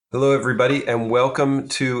Hello, everybody, and welcome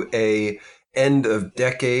to a end of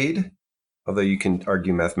decade. Although you can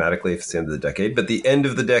argue mathematically if it's the end of the decade, but the end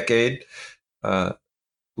of the decade, uh,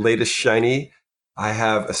 latest shiny. I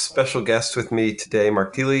have a special guest with me today,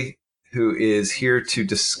 Mark Thiele, who is here to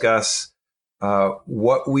discuss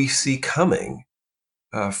what we see coming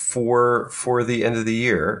for the end of the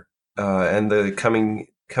year and the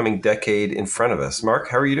coming decade in front of us. Mark,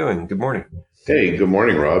 how are you doing? Good morning. Hey, good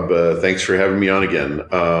morning, Rob. Thanks for having me on again.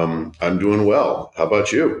 I'm doing well. How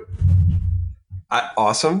about you?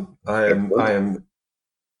 Awesome. I am. Excellent. I am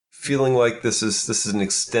feeling like this is an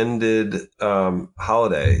extended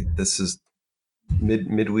holiday. This is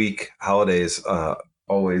midweek holidays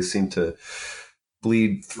always seem to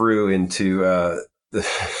bleed through into a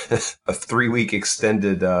 3 week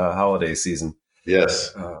extended holiday season,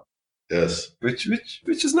 Yes, uh, yes. which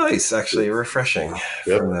is nice, actually refreshing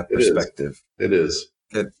Yep, from that it is. perspective. It is.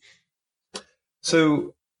 It,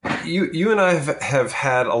 so you and I have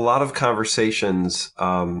had a lot of conversations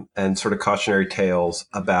and sort of cautionary tales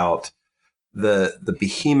about the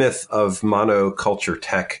behemoth of monoculture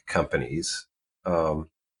tech companies, um,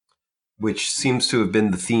 which seems to have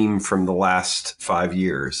been the theme from the last 5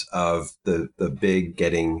 years of the big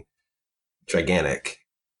getting gigantic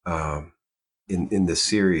um, in this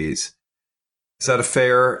series. Is that a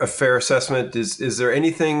fair assessment? Is there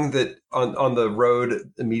anything that on the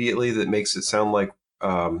road immediately that makes it sound like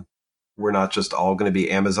we're not just all going to be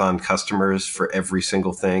Amazon customers for every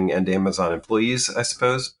single thing and Amazon employees, I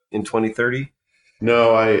suppose, in 2030?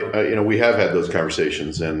 No, we have had those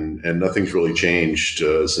conversations, and nothing's really changed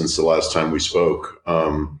since the last time we spoke.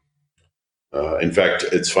 In fact,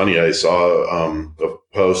 it's funny. I saw a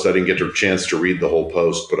post. I didn't get a chance to read the whole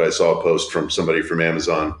post, but I saw a post from somebody from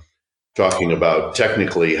Amazon talking about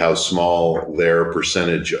technically how small their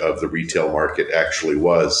percentage of the retail market actually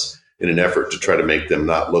was in an effort to try to make them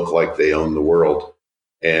not look like they own the world.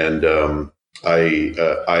 And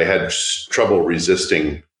I had trouble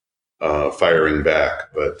resisting firing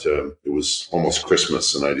back, but it was almost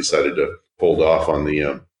Christmas, and I decided to hold off on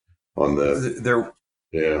the There,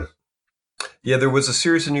 yeah. yeah, there was a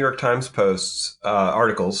series of New York Times posts,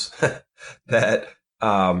 articles that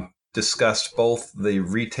discussed both the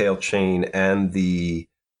retail chain and the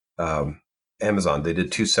Amazon. They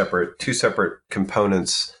did two separate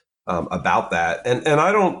components about that, and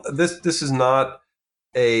I don't. This is not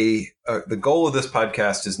the goal of this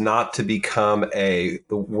podcast is not to become the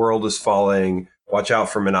world is falling. Watch out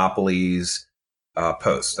for monopolies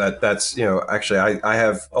post. That's actually I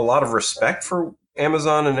have a lot of respect for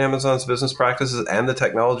Amazon and Amazon's business practices and the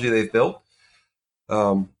technology they've built.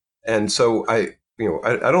 And so I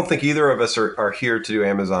don't think either of us are here to do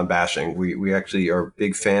Amazon bashing. We actually are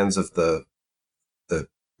big fans of the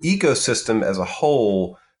ecosystem as a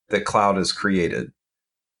whole that cloud has created,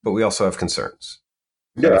 but we also have concerns.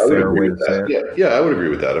 Is Yeah, that a I would fair agree way with to say that. it? Yeah, I would agree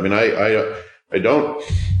with that. I mean, I don't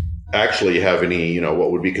actually have any,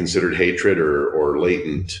 what would be considered hatred or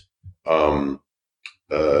latent um,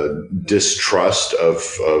 uh, distrust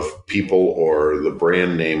of people or the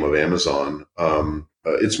brand name of Amazon.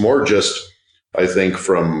 It's more just, I think,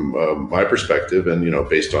 from my perspective, and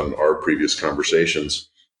based on our previous conversations,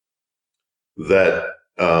 that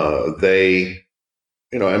they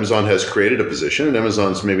Amazon has created a position, and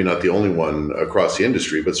Amazon's maybe not the only one across the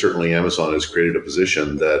industry, but certainly Amazon has created a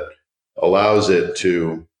position that allows it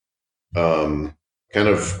to kind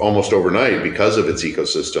of almost overnight, because of its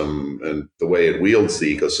ecosystem and the way it wields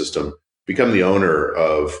the ecosystem, become the owner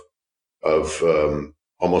of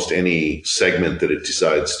almost any segment that it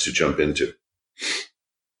decides to jump into.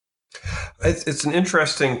 It's an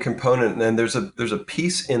interesting component, and there's a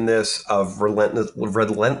piece in this of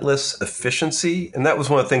relentless efficiency, and that was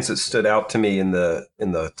one of the things that stood out to me in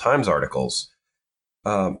the Times articles.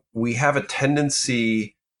 We have a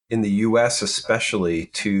tendency in the U.S. especially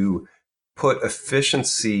to put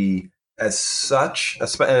efficiency as such,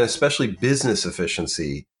 and especially business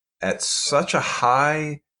efficiency, at such a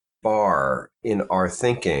high bar in our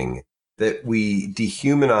thinking that we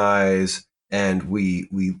dehumanize and we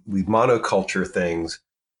monoculture things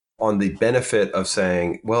on the benefit of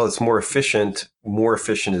saying, well, it's more efficient. More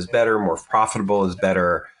efficient is better. More profitable is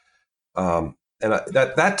better. And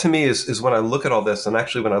that to me is when I look at all this, and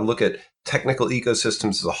actually when I look at technical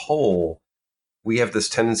ecosystems as a whole, we have this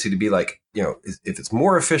tendency to be like, if it's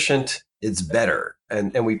more efficient, it's better,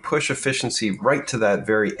 and we push efficiency right to that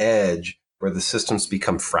very edge where the systems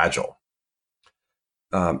become fragile.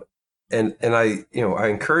 Um, and I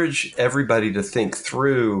encourage everybody to think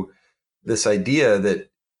through this idea that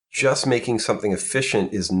just making something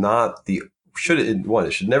efficient is not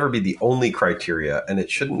it should never be the only criteria, and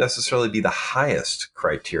it shouldn't necessarily be the highest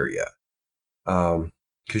criteria.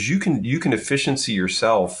 Because you can efficiency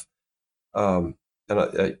yourself. And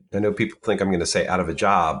I know people think I'm going to say out of a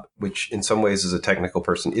job, which in some ways as a technical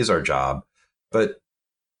person is our job, but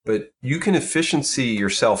you can efficiency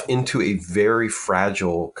yourself into a very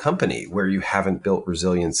fragile company where you haven't built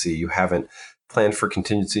resiliency, you haven't planned for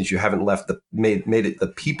contingencies, you haven't made it the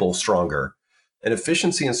people stronger. And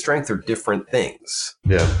efficiency and strength are different things.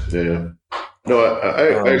 Yeah. No,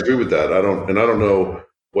 I agree with that. I don't know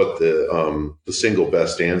what the single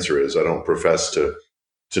best answer is. I don't profess to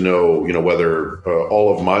know, whether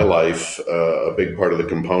all of my life, a big part of the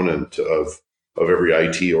component of every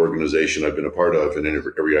IT organization I've been a part of, and in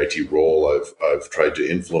every IT role I've tried to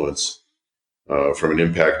influence from an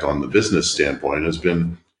impact on the business standpoint, has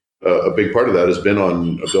been a big part of that has been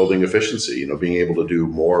on building efficiency. Being able to do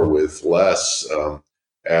more with less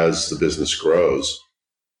as the business grows.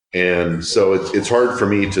 And so it's hard for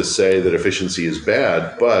me to say that efficiency is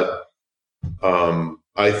bad, but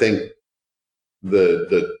I think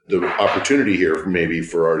the opportunity here maybe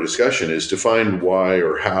for our discussion is to find why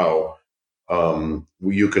or how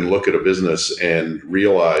you can look at a business and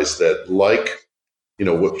realize that,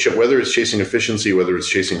 whether it's chasing efficiency, whether it's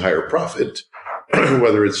chasing higher profit,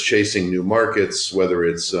 whether it's chasing new markets, whether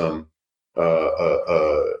it's an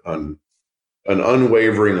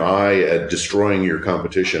unwavering eye at destroying your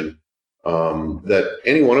competition, that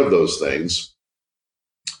any one of those things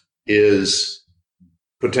is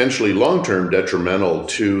potentially long-term detrimental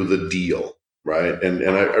to the deal, right? And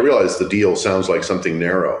I realize the deal sounds like something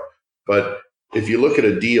narrow, but if you look at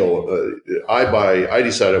a deal, I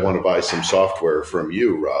decide I want to buy some software from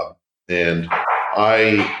you, Rob, and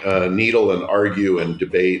I needle and argue and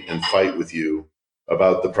debate and fight with you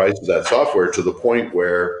about the price of that software to the point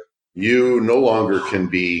where you no longer can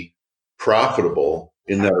be profitable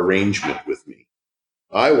in that arrangement with me.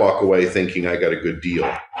 I walk away thinking I got a good deal,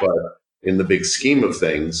 but in the big scheme of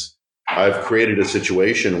things, I've created a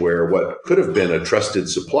situation where what could have been a trusted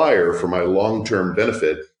supplier for my long-term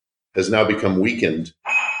benefit has now become weakened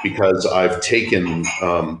because I've taken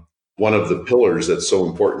one of the pillars that's so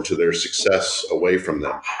important to their success away from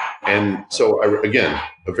them. And so, again,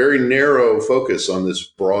 a very narrow focus on this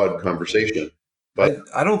broad conversation. But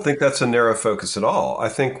I don't think that's a narrow focus at all. I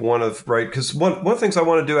think because one of the things I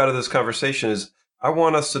want to do out of this conversation is I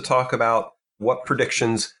want us to talk about what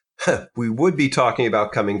predictions we would be talking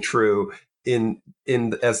about coming true in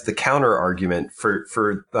as the counter argument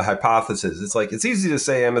for the hypothesis. It's like, it's easy to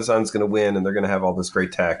say Amazon's going to win and they're going to have all this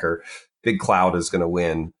great tech, or big cloud is going to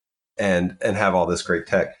win and have all this great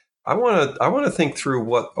tech. I want to think through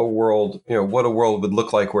what a world would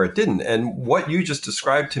look like where it didn't. And what you just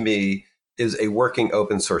described to me is a working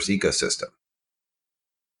open source ecosystem.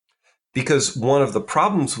 Because one of the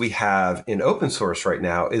problems we have in open source right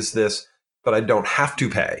now is this, but I don't have to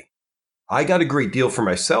pay. I got a great deal for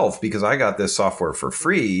myself because I got this software for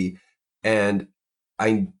free, and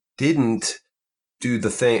I didn't do the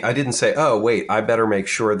thing. I didn't say, oh, wait, I better make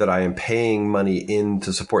sure that I am paying money in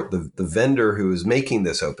to support the vendor who is making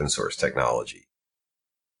this open source technology.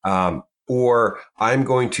 Or I'm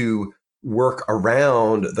going to work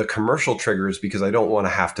around the commercial triggers because I don't want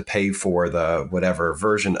to have to pay for the whatever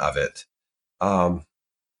version of it.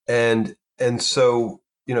 And so,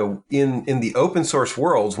 in the open source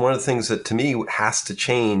worlds, one of the things that to me has to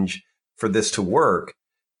change for this to work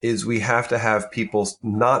is we have to have people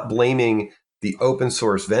not blaming the open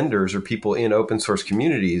source vendors or people in open source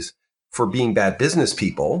communities for being bad business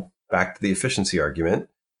people, back to the efficiency argument,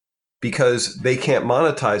 because they can't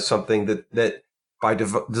monetize something that by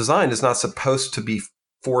design is not supposed to be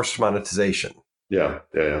forced monetization. Yeah.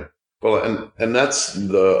 Well, and that's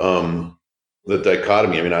the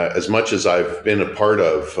dichotomy. I mean, as much as I've been a part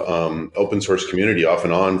of open source community off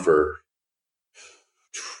and on for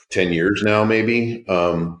 10 years now, maybe,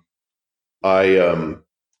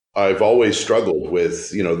 I've always struggled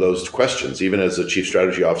with, those questions, even as a chief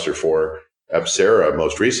strategy officer for Apcera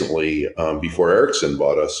most recently, before Ericsson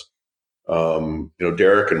bought us.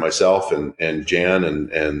 Derek and myself and Jan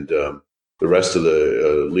and the rest of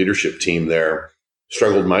the leadership team there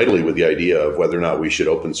struggled mightily with the idea of whether or not we should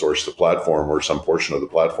open source the platform or some portion of the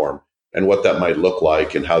platform, and what that might look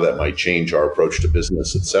like and how that might change our approach to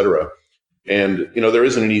business, et cetera. And, there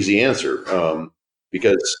isn't an easy answer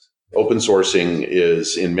because open sourcing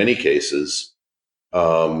is in many cases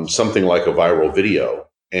something like a viral video,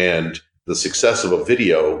 and the success of a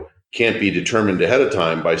video can't be determined ahead of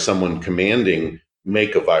time by someone commanding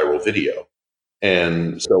make a viral video.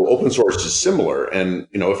 And so open source is similar. And,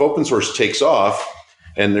 if open source takes off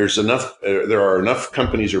And there are enough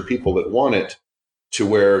companies or people that want it to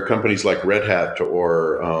where companies like Red Hat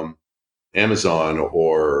or Amazon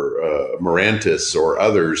or Mirantis or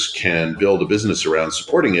others can build a business around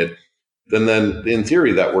supporting it, then in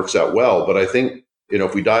theory that works out well. But I think,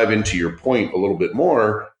 if we dive into your point a little bit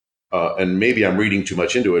more, and maybe I'm reading too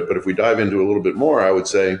much into it, but if we dive into it a little bit more, I would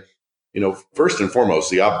say, first and foremost,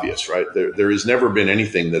 the obvious, right? There has never been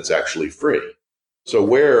anything that's actually free. So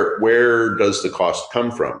where does the cost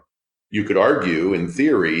come from? You could argue, in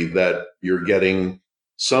theory, that you're getting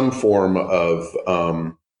some form of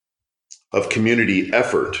community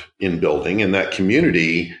effort in building, and that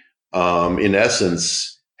community, in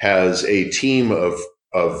essence, has a team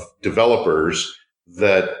of developers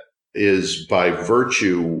that is by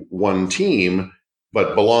virtue one team,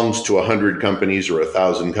 but belongs to 100 companies or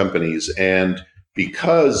 1,000 companies, and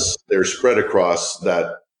because they're spread across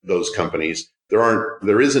those companies,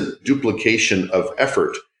 there isn't duplication of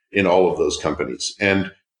effort in all of those companies, and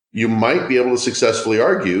you might be able to successfully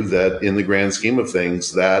argue that in the grand scheme of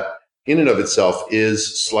things, that in and of itself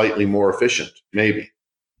is slightly more efficient, maybe.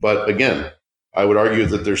 But again, I would argue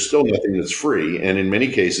that there's still nothing that's free. And in many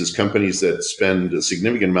cases, companies that spend a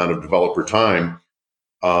significant amount of developer time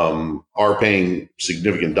are paying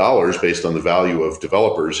significant dollars based on the value of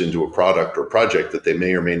developers into a product or project that they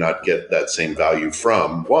may or may not get that same value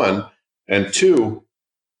from, one. And two,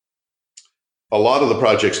 a lot of the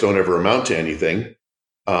projects don't ever amount to anything.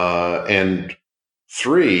 And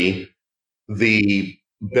three, the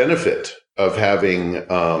benefit of having,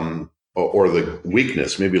 or the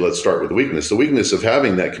weakness, maybe let's start with the weakness. The weakness of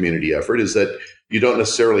having that community effort is that you don't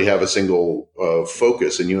necessarily have a single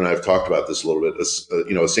focus. And you and I have talked about this a little bit,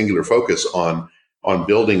 a singular focus on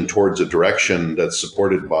building towards a direction that's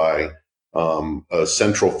supported by a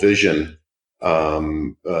central vision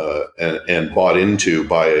and bought into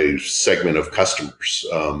by a segment of customers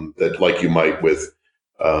that, like you might with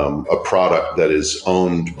a product that is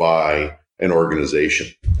owned by an organization.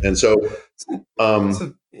 And so, I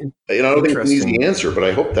don't think it's an easy answer, but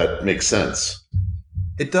I hope that makes sense.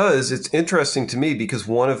 It does. It's interesting to me because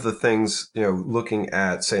one of the things, looking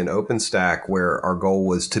at, say, an OpenStack, where our goal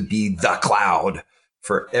was to be the cloud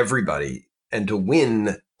for everybody and to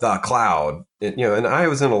win the cloud, and I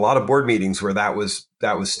was in a lot of board meetings where that was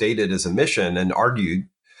stated as a mission and argued.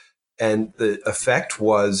 And the effect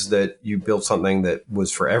was that you built something that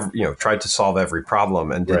was for every, tried to solve every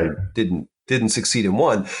problem and didn't succeed in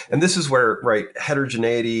one. And this is where,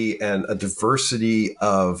 heterogeneity and a diversity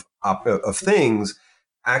of things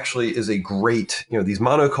actually is a great, these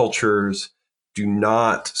monocultures do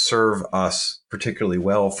not serve us particularly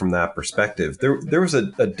well from that perspective. There was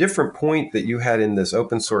a different point that you had in this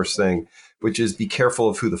open source thing, which is be careful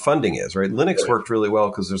of who the funding is, right? Linux worked really well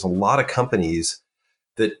because there's a lot of companies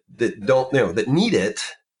that don't, that need it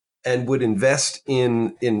and would invest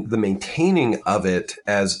in the maintaining of it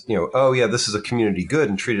as, oh yeah, this is a community good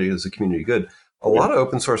and treat it as a community good. A lot of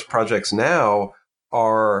open source projects now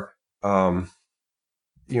are,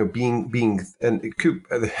 being, and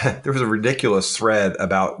there was a ridiculous thread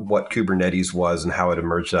about what Kubernetes was and how it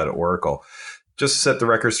emerged out of Oracle. Just to set the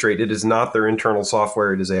record straight, it is not their internal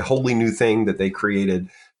software. It is a wholly new thing that they created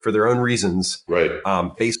for their own reasons,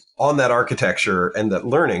 based on that architecture and that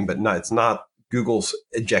learning, but it's not Google's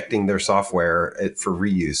ejecting their software for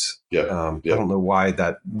reuse. I don't know why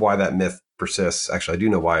that myth persists. Actually, I do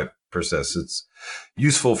know why it persists. It's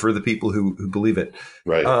useful for the people who believe it.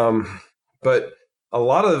 Right. But a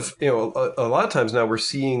lot of times now we're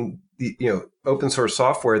seeing the open source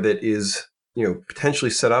software that is potentially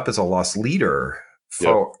set up as a loss leader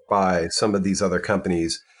by some of these other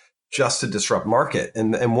companies just to disrupt market.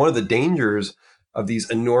 And one of the dangers of these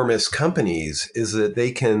enormous companies is that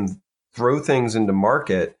they can throw things into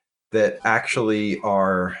market that actually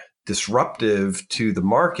are disruptive to the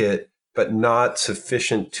market, but not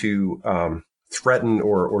sufficient to threaten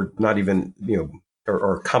or not even,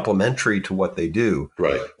 or complementary to what they do.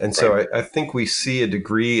 Right. And so I think we see a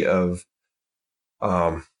degree of,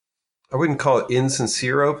 I wouldn't call it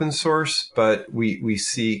insincere open source, but we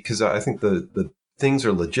see, because I think the things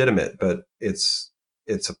are legitimate, but it's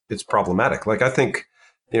problematic. Like I think,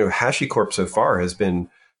 HashiCorp so far has been,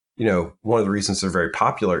 one of the reasons they're very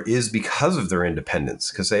popular is because of their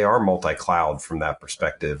independence, because they are multi-cloud from that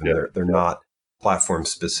perspective, and they're not platform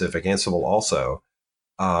specific. Ansible also,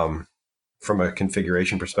 from a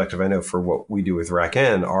configuration perspective, I know for what we do with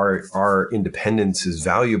RackN, our independence is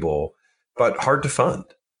valuable, but hard to fund.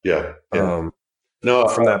 Yeah. No,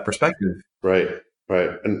 from that perspective. Right.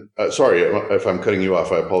 And sorry if I'm cutting you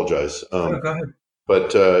off. I apologize. No, go ahead.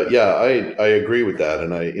 But I agree with that,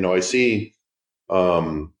 and I see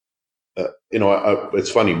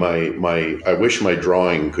it's funny. I wish my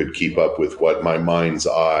drawing could keep up with what my mind's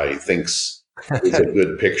eye thinks is a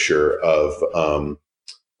good picture of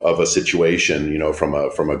a situation.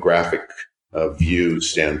 From a graphic view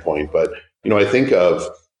standpoint. But I think of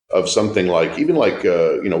something like even like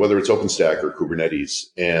whether it's OpenStack or Kubernetes,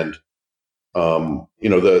 and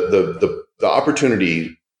the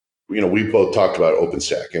opportunity. We both talked about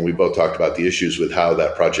OpenStack, and we both talked about the issues with how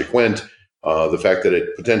that project went, the fact that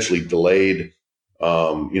it potentially delayed,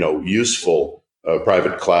 useful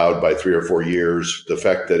private cloud by 3 or 4 years, the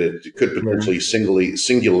fact that it could potentially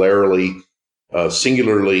singularly,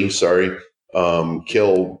 sorry,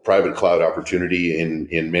 kill private cloud opportunity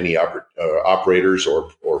in many operators, or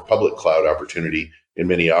public cloud opportunity in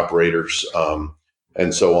many operators.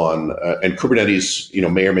 And so on. And Kubernetes,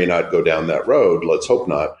 may or may not go down that road. Let's hope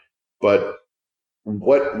not. But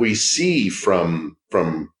what we see from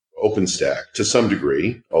OpenStack to some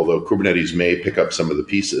degree, although Kubernetes may pick up some of the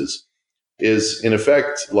pieces, is in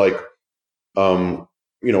effect like,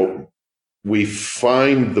 we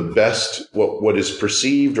find the best, what is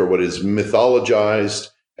perceived or what is mythologized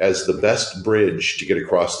as the best bridge to get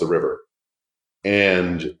across the river.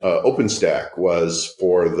 And OpenStack was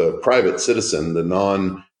for the private citizen, the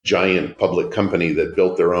non-giant public company that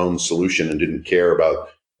built their own solution and didn't care about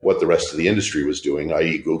what the rest of the industry was doing,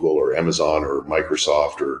 i.e. Google or Amazon or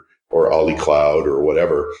Microsoft or Ali Cloud or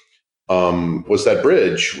whatever, was that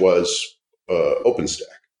bridge was OpenStack.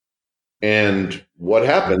 And what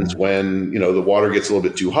happens when, the water gets a little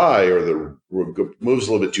bit too high, or the moves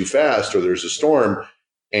a little bit too fast, or there's a storm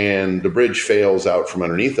and the bridge fails out from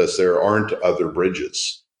underneath us? There aren't other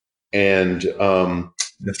bridges. And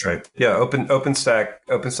that's right. Yeah,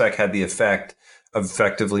 OpenStack had the effect of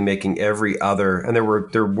effectively making every other, and there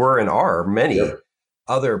were and are many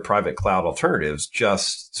other private cloud alternatives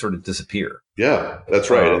just sort of disappear. Yeah, that's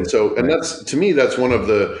right. And so, and that's, to me, that's one of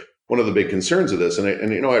the big concerns of this.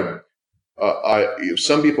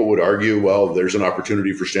 Some people would argue, well, there's an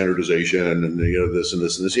opportunity for standardization, and this and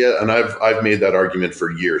this and this. Yeah, and I've made that argument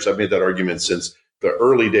for years. I've made that argument since the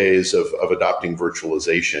early days of adopting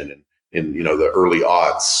virtualization in the early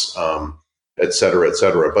aughts, et cetera, et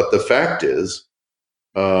cetera. But the fact is,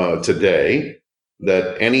 today,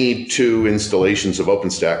 that any two installations of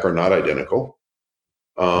OpenStack are not identical.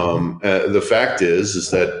 The fact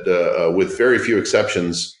is that with very few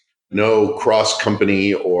exceptions, no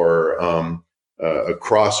cross-company or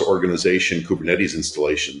cross-organization Kubernetes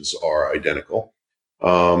installations are identical.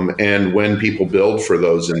 And when people build for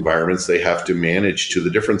those environments, they have to manage to the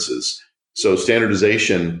differences. So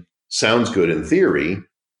standardization sounds good in theory,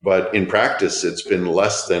 but in practice, it's been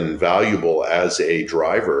less than valuable as a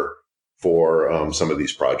driver for some of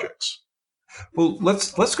these projects. Well,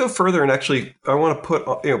 let's go further, and actually, I want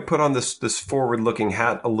to put on this forward-looking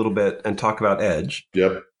hat a little bit and talk about Edge.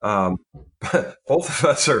 Yep. Both of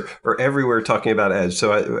us are everywhere talking about Edge,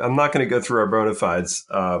 so I'm not going to go through our bona fides.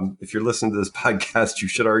 If you're listening to this podcast, you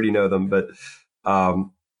should already know them. But I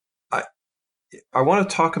want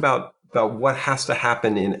to talk about what has to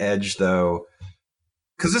happen in Edge, though,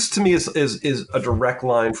 because this to me is a direct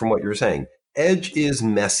line from what you're saying. Edge is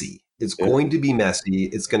messy. It's going to be messy.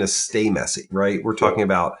 It's going to stay messy, right? We're talking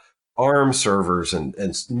about ARM servers and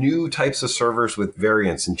new types of servers with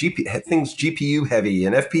variants and things GPU heavy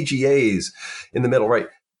and FPGAs in the middle, right?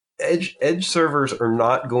 Edge servers are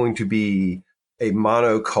not going to be a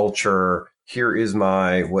monoculture. Here is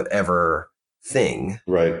my whatever thing,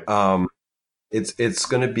 right? It's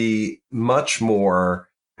going to be much more.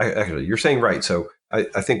 Actually, you're saying right. So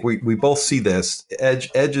I think we both see this. Edge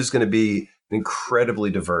is going to be incredibly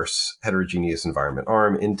diverse, heterogeneous environment.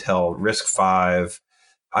 ARM, Intel, RISC-V,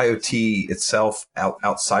 IoT itself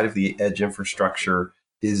outside of the edge infrastructure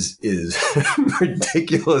is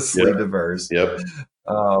ridiculously diverse. Yep.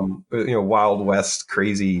 Wild West,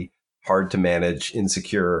 crazy, hard to manage,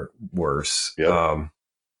 insecure, worse. Yep.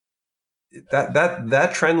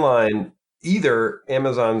 That trend line, either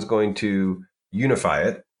Amazon's going to unify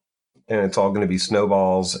it and it's all going to be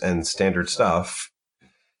snowballs and standard stuff,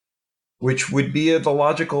 which would be the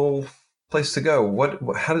logical place to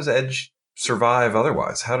go. How does Edge survive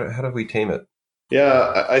otherwise? How do we tame it?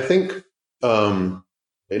 Yeah, I think I'm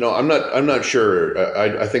not sure.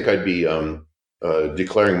 I think I'd be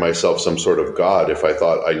declaring myself some sort of god if I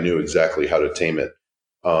thought I knew exactly how to tame it.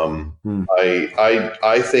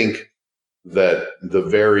 I think that the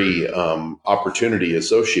very opportunity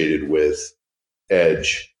associated with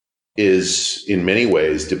Edge is in many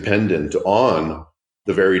ways dependent on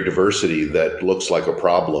the very diversity that looks like a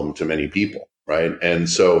problem to many people, right? And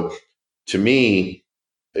so, to me,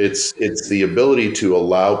 it's the ability to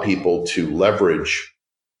allow people to leverage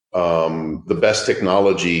the best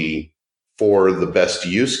technology for the best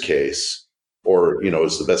use case, or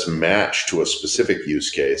is the best match to a specific use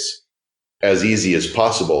case, as easy as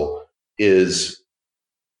possible, is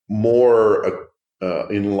more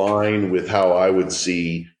in line with how I would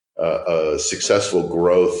see a successful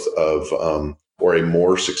growth of, or a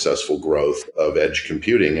more successful growth of edge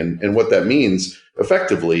computing. And what that means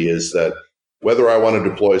effectively is that whether I want to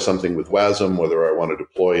deploy something with WASM, whether I want to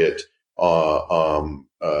deploy it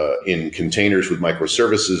in containers with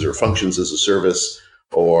microservices or functions as a service,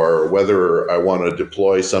 or whether I want to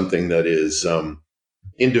deploy something that is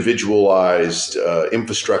individualized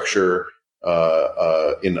infrastructure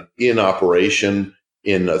in operation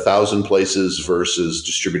in 1,000 places versus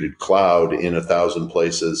distributed cloud in 1,000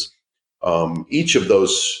 places. Each of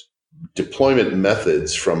those deployment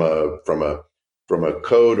methods, from a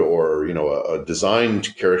code or a design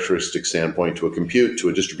characteristic standpoint, to a compute, to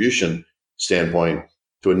a distribution standpoint,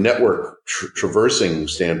 to a network traversing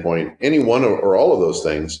standpoint, any one or all of those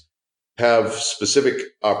things have specific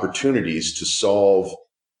opportunities to solve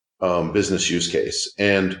business use case.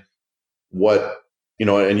 And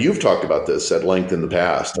and you've talked about this at length in the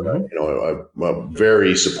past. Mm-hmm. I'm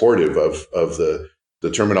very supportive of the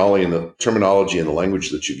terminology and the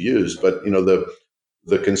language that you've used. But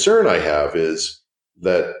the concern I have is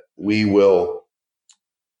that we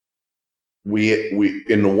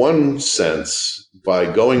in one sense,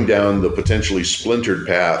 by going down the potentially splintered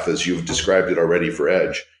path, as you've described it already for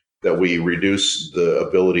Edge, that we reduce the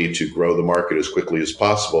ability to grow the market as quickly as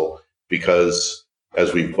possible, because,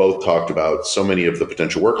 as we've both talked about, so many of the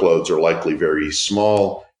potential workloads are likely very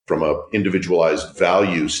small from an individualized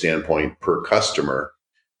value standpoint per customer,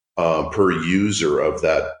 per user of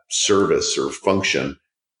that service or function.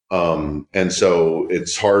 And so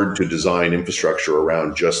it's hard to design infrastructure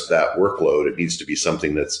around just that workload. It needs to be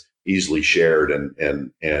something that's easily shared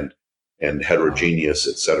and heterogeneous,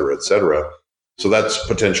 et cetera, et cetera. So that's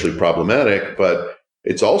potentially problematic, but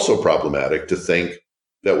it's also problematic to think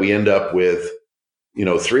that we end up with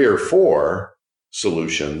 3 or 4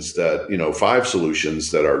 solutions that, 5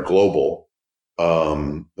 solutions that are global,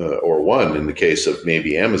 or one in the case of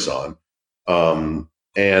maybe Amazon.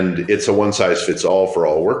 And it's a one size fits all for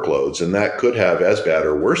all workloads. And that could have as bad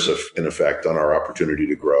or worse of an effect on our opportunity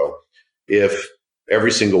to grow if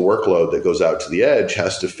every single workload that goes out to the edge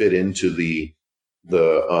has to fit into the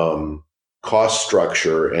cost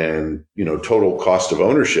structure and, total cost of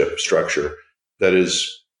ownership structure that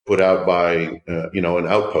is put out by, an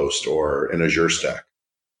Outpost or an Azure stack.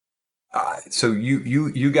 So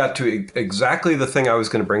you got to exactly the thing I was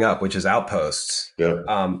going to bring up, which is Outposts.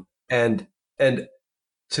 Yeah. And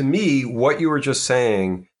to me, what you were just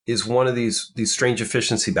saying is one of these strange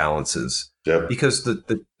efficiency balances. Yeah. Because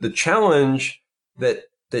the challenge that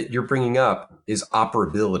you're bringing up is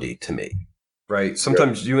operability to me, right?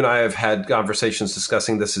 Sometimes you and I have had conversations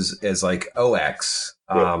discussing this as like OX,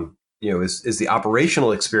 is the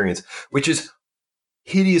operational experience, which is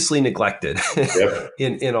hideously neglected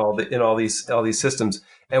in all these systems.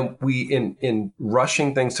 And we, in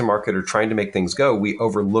rushing things to market or trying to make things go, we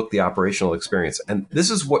overlook the operational experience. And this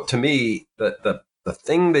is what, to me, the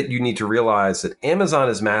thing that you need to realize that Amazon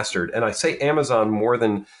has mastered. And I say Amazon more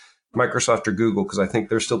than Microsoft or Google, because I think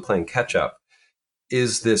they're still playing catch up,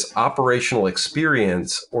 is this operational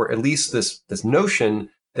experience, or at least this notion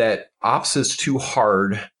that ops is too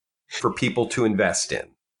hard for people to invest in.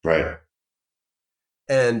 Right.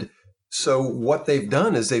 And so what they've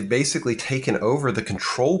done is they've basically taken over the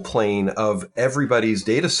control plane of everybody's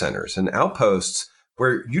data centers and Outposts,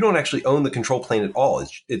 where you don't actually own the control plane at all.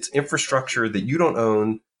 It's infrastructure that you don't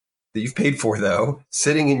own, that you've paid for, though,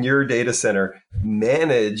 sitting in your data center,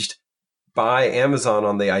 managed by Amazon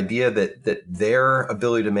on the idea that their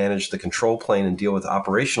ability to manage the control plane and deal with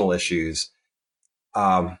operational issues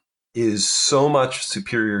is so much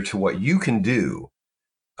superior to what you can do.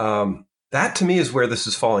 That, to me, is where this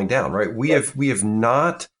is falling down, right? We have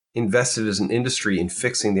not invested as an industry in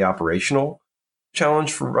fixing the operational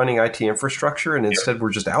challenge for running IT infrastructure, and instead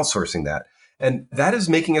we're just outsourcing that. And that is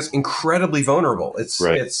making us incredibly vulnerable.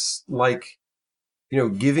 It's like,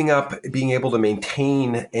 giving up being able to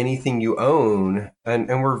maintain anything you own. And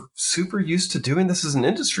we're super used to doing this as an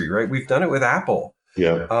industry, right? We've done it with Apple.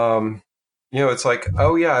 Yeah. It's like,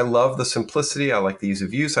 oh yeah, I love the simplicity. I like the ease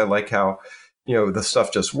of use. I like how, the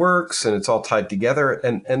stuff just works and it's all tied together.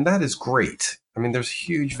 And that is great. I mean, there's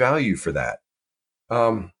huge value for that.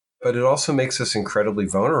 But it also makes us incredibly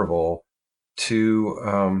vulnerable to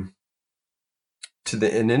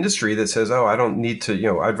an industry that says, oh, I don't need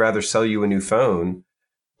to, I'd rather sell you a new phone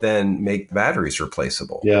than make batteries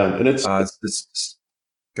replaceable. Yeah. And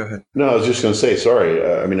Go ahead. No, I was just going to say, sorry.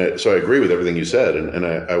 So I agree with everything you said, and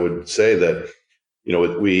I would say that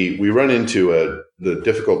we run into the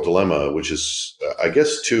difficult dilemma, which is I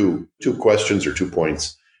guess two questions or 2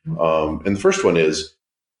 points. And the first one is,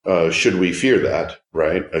 should we fear that,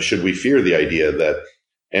 right? Should we fear the idea that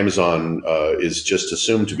Amazon is just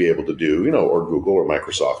assumed to be able to do, or Google or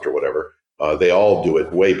Microsoft or whatever? They all do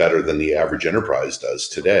it way better than the average enterprise does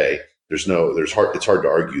today. It's hard to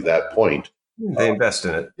argue that point. They invest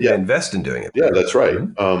in it. Yeah. They invest in doing it Yeah, better. that's right.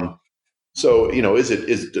 Mm-hmm. So,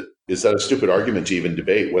 is that a stupid argument to even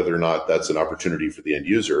debate whether or not that's an opportunity for the end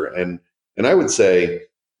user? And I would say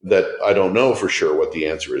that I don't know for sure what the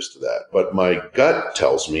answer is to that, but my gut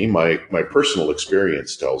tells me, my personal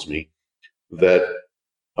experience tells me that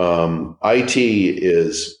IT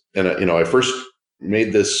is, and I first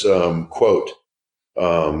made this quote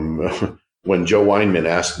when Joe Weinman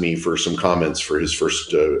asked me for some comments for his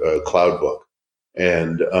first cloud book,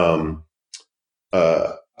 and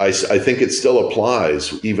I think it still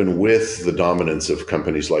applies even with the dominance of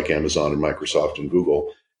companies like Amazon and Microsoft and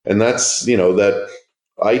Google. And that's, that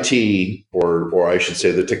IT, or I should say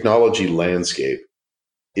the technology landscape,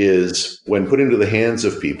 is, when put into the hands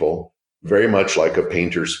of people, very much like a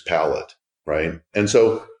painter's palette, right? And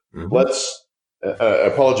so let's, I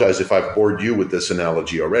apologize if I've bored you with this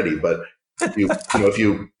analogy already, but if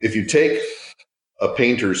you take a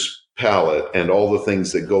painter's palette and all the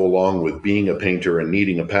things that go along with being a painter and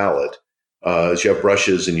needing a palette, is you have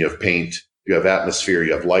brushes and you have paint, you have atmosphere,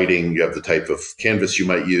 you have lighting, you have the type of canvas you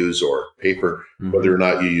might use or paper, whether or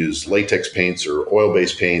not you use latex paints or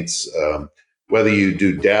oil-based paints, whether you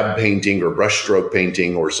do dab painting or brushstroke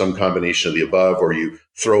painting or some combination of the above, or you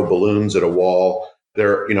throw balloons at a wall.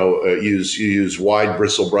 There, you use wide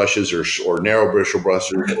bristle brushes or narrow bristle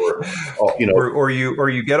brushes, or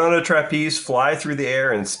you get on a trapeze, fly through the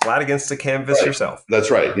air, and splat against the canvas yourself. That's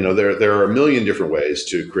right. There are a million different ways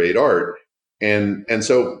to create art, and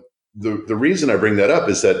so the reason I bring that up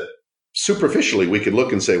is that superficially we could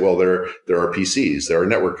look and say, well, there are PCs, there are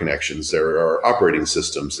network connections, there are operating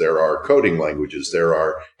systems, there are coding languages, there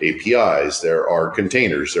are APIs, there are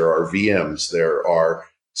containers, there are VMs, there are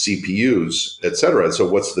CPUs, et cetera. So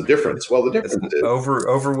what's the difference? Well, the difference is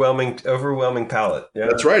overwhelming palette. Yeah.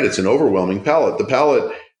 That's right. It's an overwhelming palette. The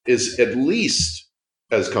palette is at least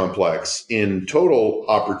as complex in total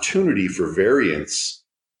opportunity for variance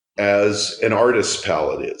as an artist's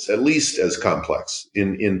palette is, at least as complex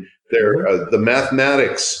in their the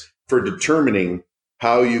mathematics for determining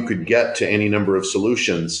how you could get to any number of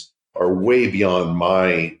solutions are way beyond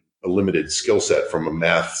my limited skill set from a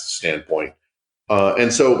math standpoint.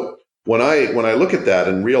 And so when I look at that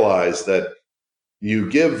and realize that you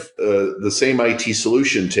give the same IT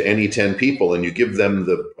solution to any 10 people and you give them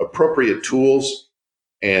the appropriate tools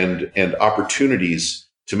and opportunities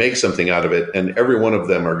to make something out of it, and every one of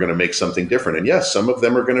them are going to make something different. And yes, some of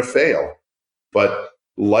them are going to fail. But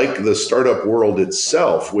like the startup world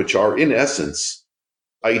itself, which are in essence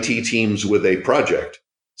IT teams with a project,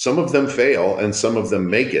 some of them fail and some of them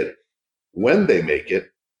make it. When they make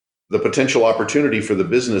it, the potential opportunity for the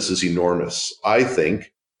business is enormous, I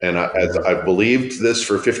think. And as I've believed this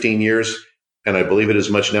for 15 years, and I believe it as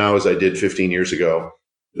much now as I did 15 years ago,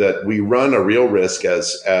 that we run a real risk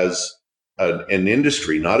as an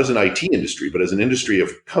industry, not as an IT industry, but as an industry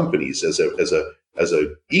of companies, as a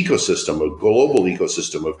ecosystem, a global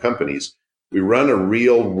ecosystem of companies. We run a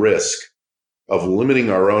real risk of limiting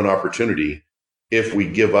our own opportunity if we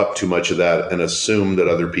give up too much of that and assume that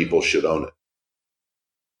other people should own it.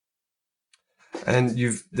 And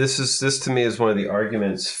this to me is one of the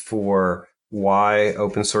arguments for why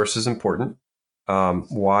open source is important,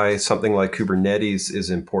 why something like Kubernetes is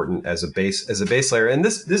important as a base layer. And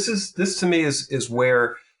this to me is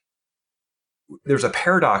where there's a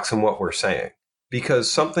paradox in what we're saying,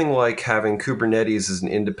 because something like having Kubernetes as an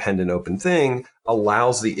independent open thing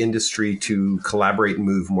allows the industry to collaborate and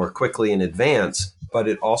move more quickly in advance, but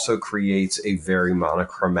it also creates a very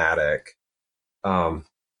monochromatic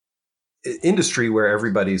industry where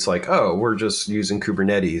everybody's like, oh, we're just using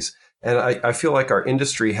Kubernetes. And I feel like our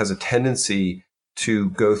industry has a tendency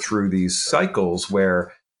to go through these cycles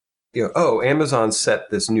where, Amazon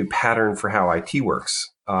set this new pattern for how IT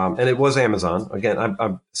works. And it was Amazon. Again,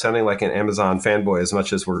 I'm sounding like an Amazon fanboy as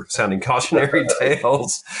much as we're sounding cautionary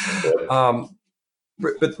tales.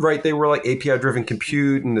 But right, they were like API-driven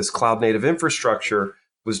compute, and this cloud-native infrastructure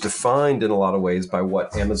was defined in a lot of ways by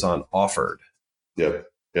what Amazon offered. Yep.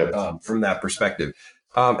 From that perspective,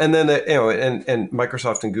 and then and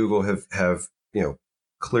Microsoft and Google have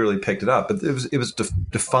clearly picked it up, but it was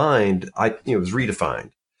defined. It was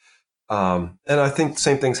redefined. And I think the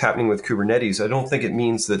same thing's happening with Kubernetes. I don't think it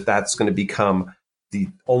means that that's going to become the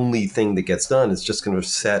only thing that gets done. It's just going to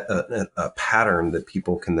set a pattern that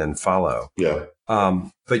people can then follow. Yeah.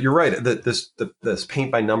 But you're right. This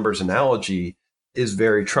paint by numbers analogy is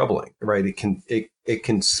very troubling, right? It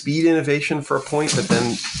can speed innovation for a point, but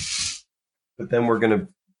then we're going to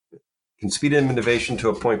can speed innovation to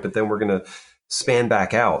a point, but then we're going to span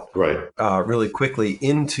back out Right. really quickly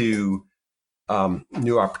into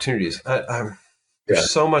new opportunities.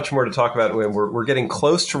 There's so much more to talk about. We're getting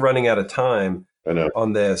close to running out of time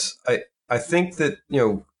on this. I think that,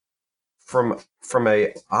 from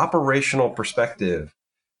a operational perspective,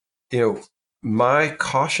 my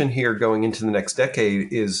caution here going into the next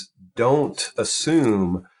decade is don't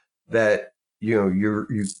assume that you're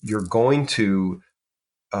going to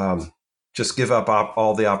just give up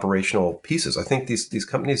all the operational pieces. I think these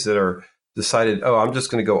companies that are decided, I'm just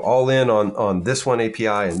going to go all in on this one API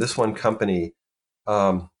and this one company,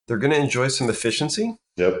 they're going to enjoy some efficiency.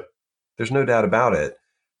 Yep. There's no doubt about it.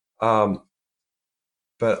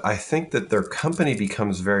 But I think that their company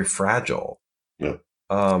becomes very fragile. Yep.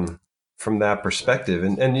 From that perspective.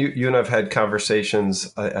 And you and I've had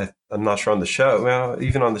conversations, I'm not sure on the show,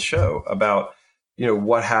 even on the show, about,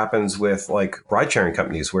 what happens with like ride sharing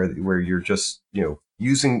companies where you're just,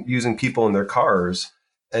 using people in their cars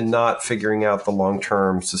and not figuring out the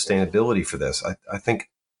long-term sustainability for this. I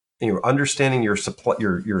think, understanding your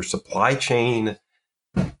supply chain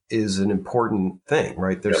is an important thing,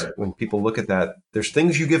 right? When people look at that, there's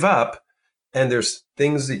things you give up, and there's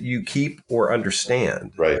things that you keep or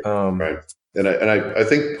understand. Right. Right. And I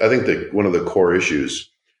think that one of the core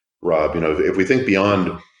issues, Rob, if we think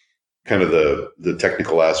beyond kind of the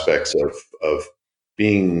technical aspects of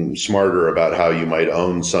being smarter about how you might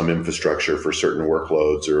own some infrastructure for certain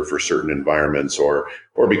workloads or for certain environments, or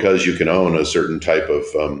because you can own a certain type of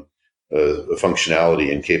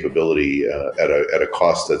functionality and capability at a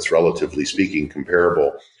cost that's relatively speaking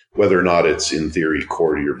comparable, whether or not it's in theory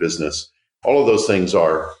core to your business. All of those things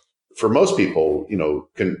are, for most people, you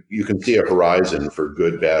can see a horizon for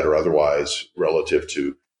good, bad, or otherwise relative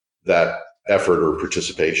to that effort or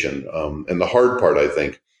participation. And the hard part, I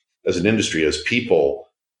think, as an industry, as people,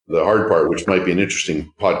 the hard part, which might be an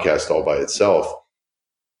interesting podcast all by itself,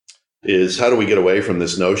 is how do we get away from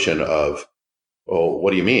this notion of, what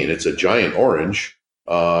do you mean? It's a giant orange,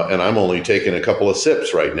 and I'm only taking a couple of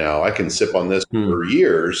sips right now. I can sip on this for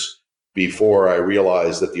years before I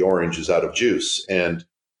realize that the orange is out of juice. And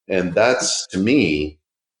that's, to me,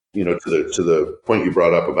 to the point you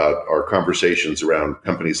brought up about our conversations around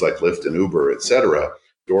companies like Lyft and Uber, et cetera,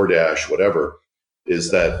 DoorDash, whatever,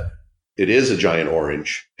 is that it is a giant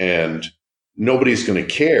orange, and nobody's going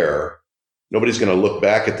to care. Nobody's going to look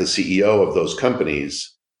back at the CEO of those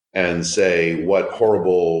companies and say, what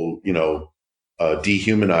horrible,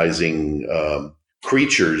 dehumanizing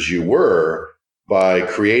creatures you were, by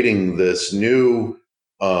creating this new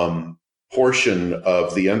portion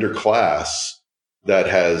of the underclass that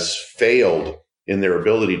has failed in their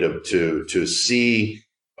ability to see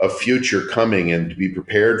a future coming and to be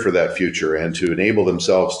prepared for that future and to enable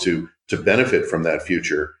themselves to benefit from that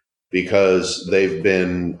future, because they've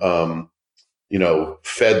been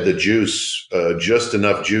fed the juice, just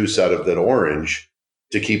enough juice out of that orange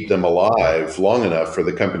to keep them alive long enough for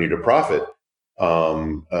the company to profit.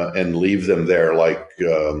 And leave them there like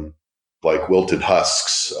wilted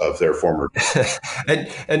husks of their former.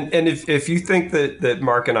 and if you think that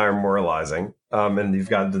Mark and I are moralizing, and you've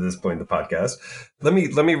gotten to this point in the podcast, let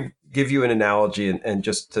me give you an analogy and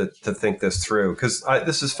just to think this through, because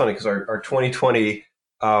this is funny, because our 2020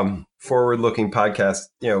 forward-looking podcast,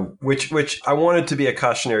 which I wanted to be a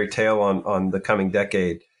cautionary tale on the coming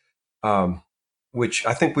decade. Which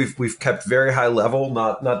I think we've kept very high level,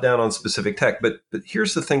 not down on specific tech. But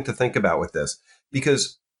here's the thing to think about with this,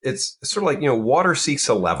 because it's sort of like, water seeks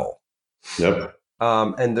a level. Yep.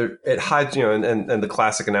 And it hides, and the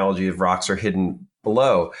classic analogy of rocks are hidden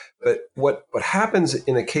below. But what happens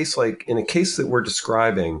in a case that we're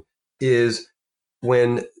describing is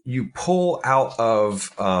when you pull out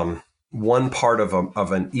of one part of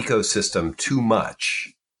an ecosystem too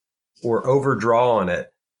much or overdraw on it,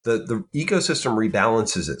 the ecosystem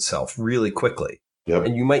rebalances itself really quickly. Yep.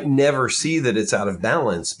 And you might never see that it's out of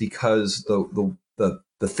balance, because the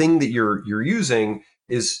thing that you're using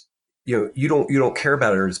is, you don't care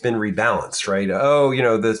about it, or it's been rebalanced, right?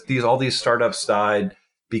 All these startups died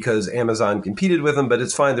because Amazon competed with them, but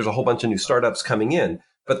it's fine. There's a whole bunch of new startups coming in,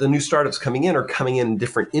 but the new startups coming in are coming in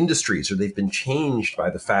different industries, or they've been changed by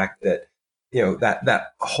the fact that that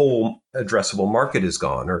whole addressable market is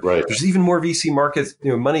gone, or Right. there's even more VC markets,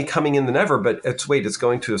 money coming in than ever, but it's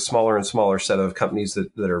going to a smaller and smaller set of companies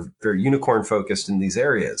that are very unicorn focused in these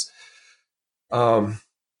areas.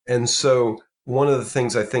 And so one of the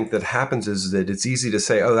things I think that happens is that it's easy to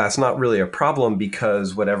say, oh, that's not really a problem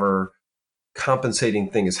because whatever compensating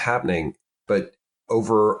thing is happening. But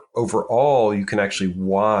overall, you can actually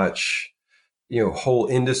watch, whole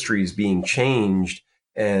industries being changed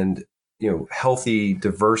and, healthy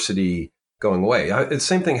diversity going away. The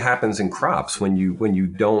same thing happens in crops when you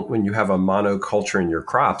have a monoculture in your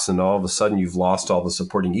crops, and all of a sudden you've lost all the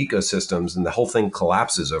supporting ecosystems and the whole thing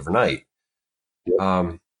collapses overnight.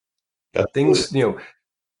 Yep. Things, and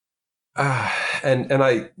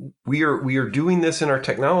we are doing this in our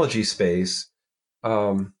technology space.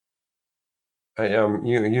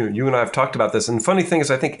 You and I have talked about this, and the funny thing is,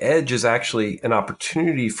 I think edge is actually an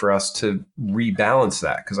opportunity for us to rebalance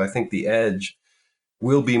that, because I think the edge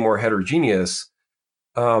will be more heterogeneous.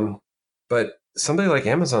 But somebody like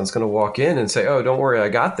Amazon is going to walk in and say, "Oh, don't worry, I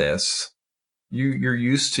got this. You're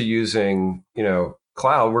used to using,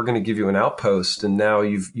 cloud. We're going to give you an outpost, and now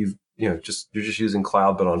you're just using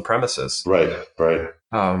cloud but on premises." Right.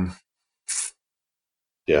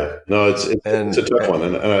 Yeah. No, it's a tough one,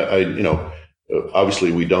 and I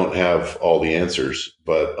obviously we don't have all the answers,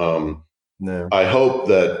 but no. I hope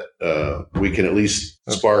that we can at least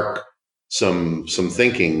spark some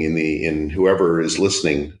thinking in whoever is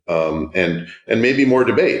listening, and maybe more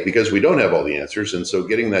debate, because we don't have all the answers, and so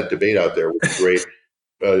getting that debate out there would be great,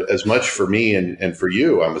 as much for me and for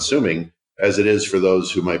you, I'm assuming, as it is for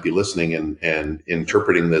those who might be listening and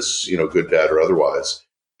interpreting this, good, bad, or otherwise.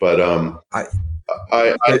 But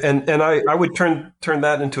I would turn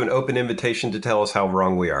that into an open invitation to tell us how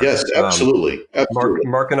wrong we are. Yes, absolutely.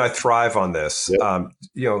 Mark and I thrive on this.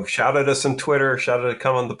 Yep. Shout at us on Twitter. Shout at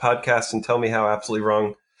come on the podcast and tell me how absolutely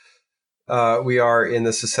wrong we are in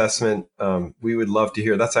this assessment. We would love to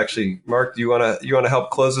hear. That's actually, Mark. Do you want to help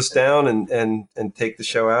close us down and take the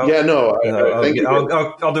show out? Yeah, no.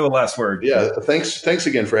 I'll do a last word. Yeah, thanks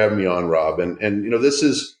again for having me on, Rob. And this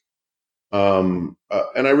is.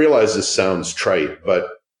 And I realize this sounds trite, but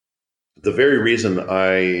the very reason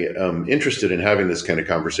I am interested in having this kind of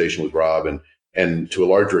conversation with Rob, and to a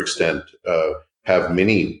larger extent have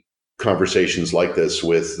many conversations like this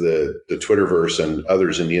with the Twitterverse and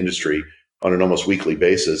others in the industry on an almost weekly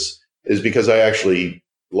basis, is because I actually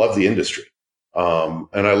love the industry. And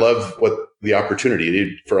I love what the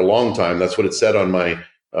opportunity, for a long time, that's what it said on my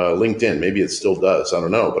LinkedIn. Maybe it still does. I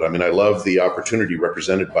don't know. But I mean, I love the opportunity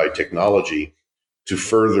represented by technology to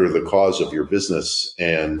further the cause of your business.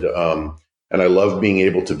 And I love being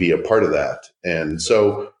able to be a part of that. And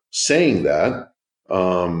so saying that,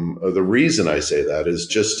 the reason I say that is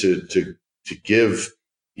just to give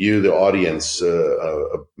you, the audience,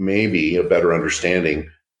 maybe a better understanding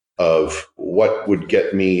of what would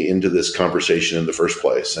get me into this conversation in the first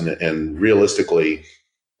place. And realistically,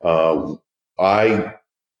 I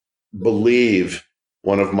believe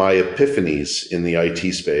one of my epiphanies in the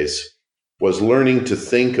IT space was learning to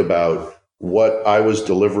think about what I was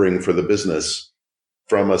delivering for the business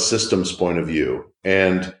from a systems point of view.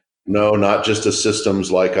 And no, not just a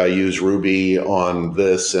systems like I use Ruby on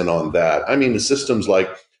this and on that. I mean, the systems like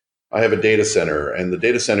I have a data center, and the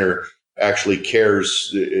data center actually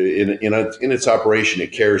cares in its operation.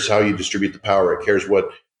 It cares how you distribute the power. It cares what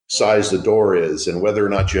size the door is, and whether or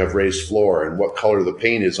not you have raised floor, and what color the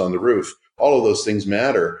paint is on the roof. All of those things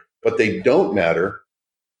matter, but they don't matter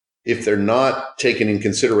if they're not taken in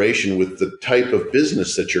consideration with the type of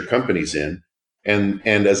business that your company's in, and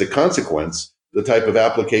as a consequence, the type of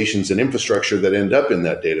applications and infrastructure that end up in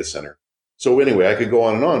that data center. So anyway, I could go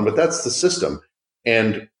on and on, but that's the system.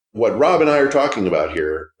 And what Rob and I are talking about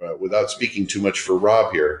here, without speaking too much for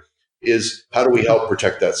Rob here, is how do we help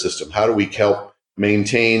protect that system? How do we help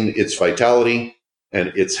maintain its vitality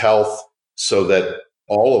and its health so that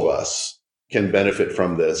all of us can benefit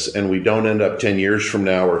from this, and we don't end up 10 years from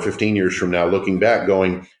now or 15 years from now looking back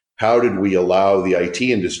going, how did we allow the IT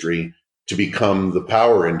industry to become the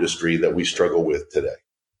power industry that we struggle with today?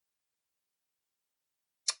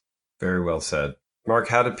 Very well said. Mark,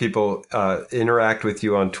 how do people interact with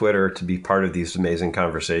you on Twitter to be part of these amazing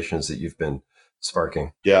conversations that you've been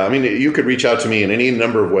sparking? Yeah, I mean, you could reach out to me in any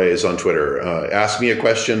number of ways on Twitter. Ask me a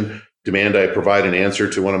question, demand I provide an answer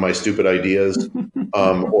to one of my stupid ideas,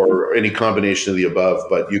 or any combination of the above.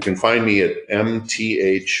 But you can find me at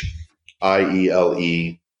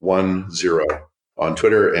MTHIELE10 on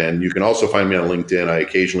Twitter. And you can also find me on LinkedIn. I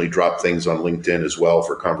occasionally drop things on LinkedIn as well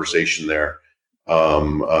for conversation there.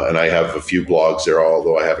 And I have a few blogs there,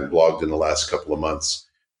 although I haven't blogged in the last couple of months.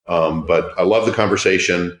 But I love the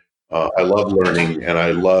conversation. I love learning, and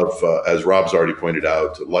I love, as Rob's already pointed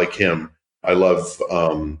out, like him, I love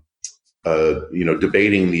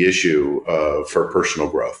debating the issue for personal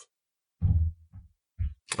growth.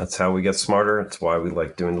 That's how we get smarter. That's why we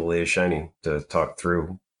like doing the latest shiny, to talk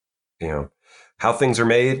through, how things are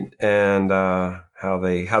made, and how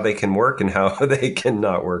they can work and how they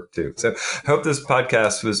cannot work too. So I hope this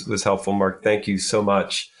podcast was helpful, Mark. Thank you so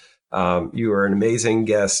much. You are an amazing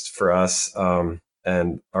guest for us.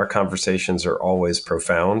 And our conversations are always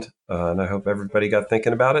profound. And I hope everybody got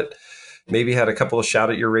thinking about it. Maybe had a couple of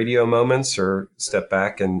shout at your radio moments, or step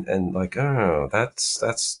back and like, oh, that's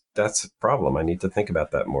a problem. I need to think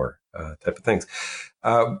about that more, type of things.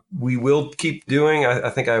 We will keep doing.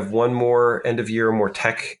 I think I have one more end of year, more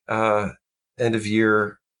tech end of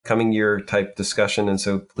year, coming year type discussion. And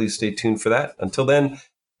so please stay tuned for that. Until then,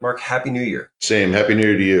 Mark, Happy New Year. Same. Happy New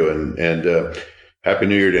Year to you. And Happy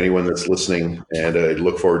New Year to anyone that's listening. And I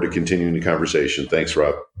look forward to continuing the conversation. Thanks,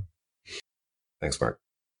 Rob. Thanks, Mark.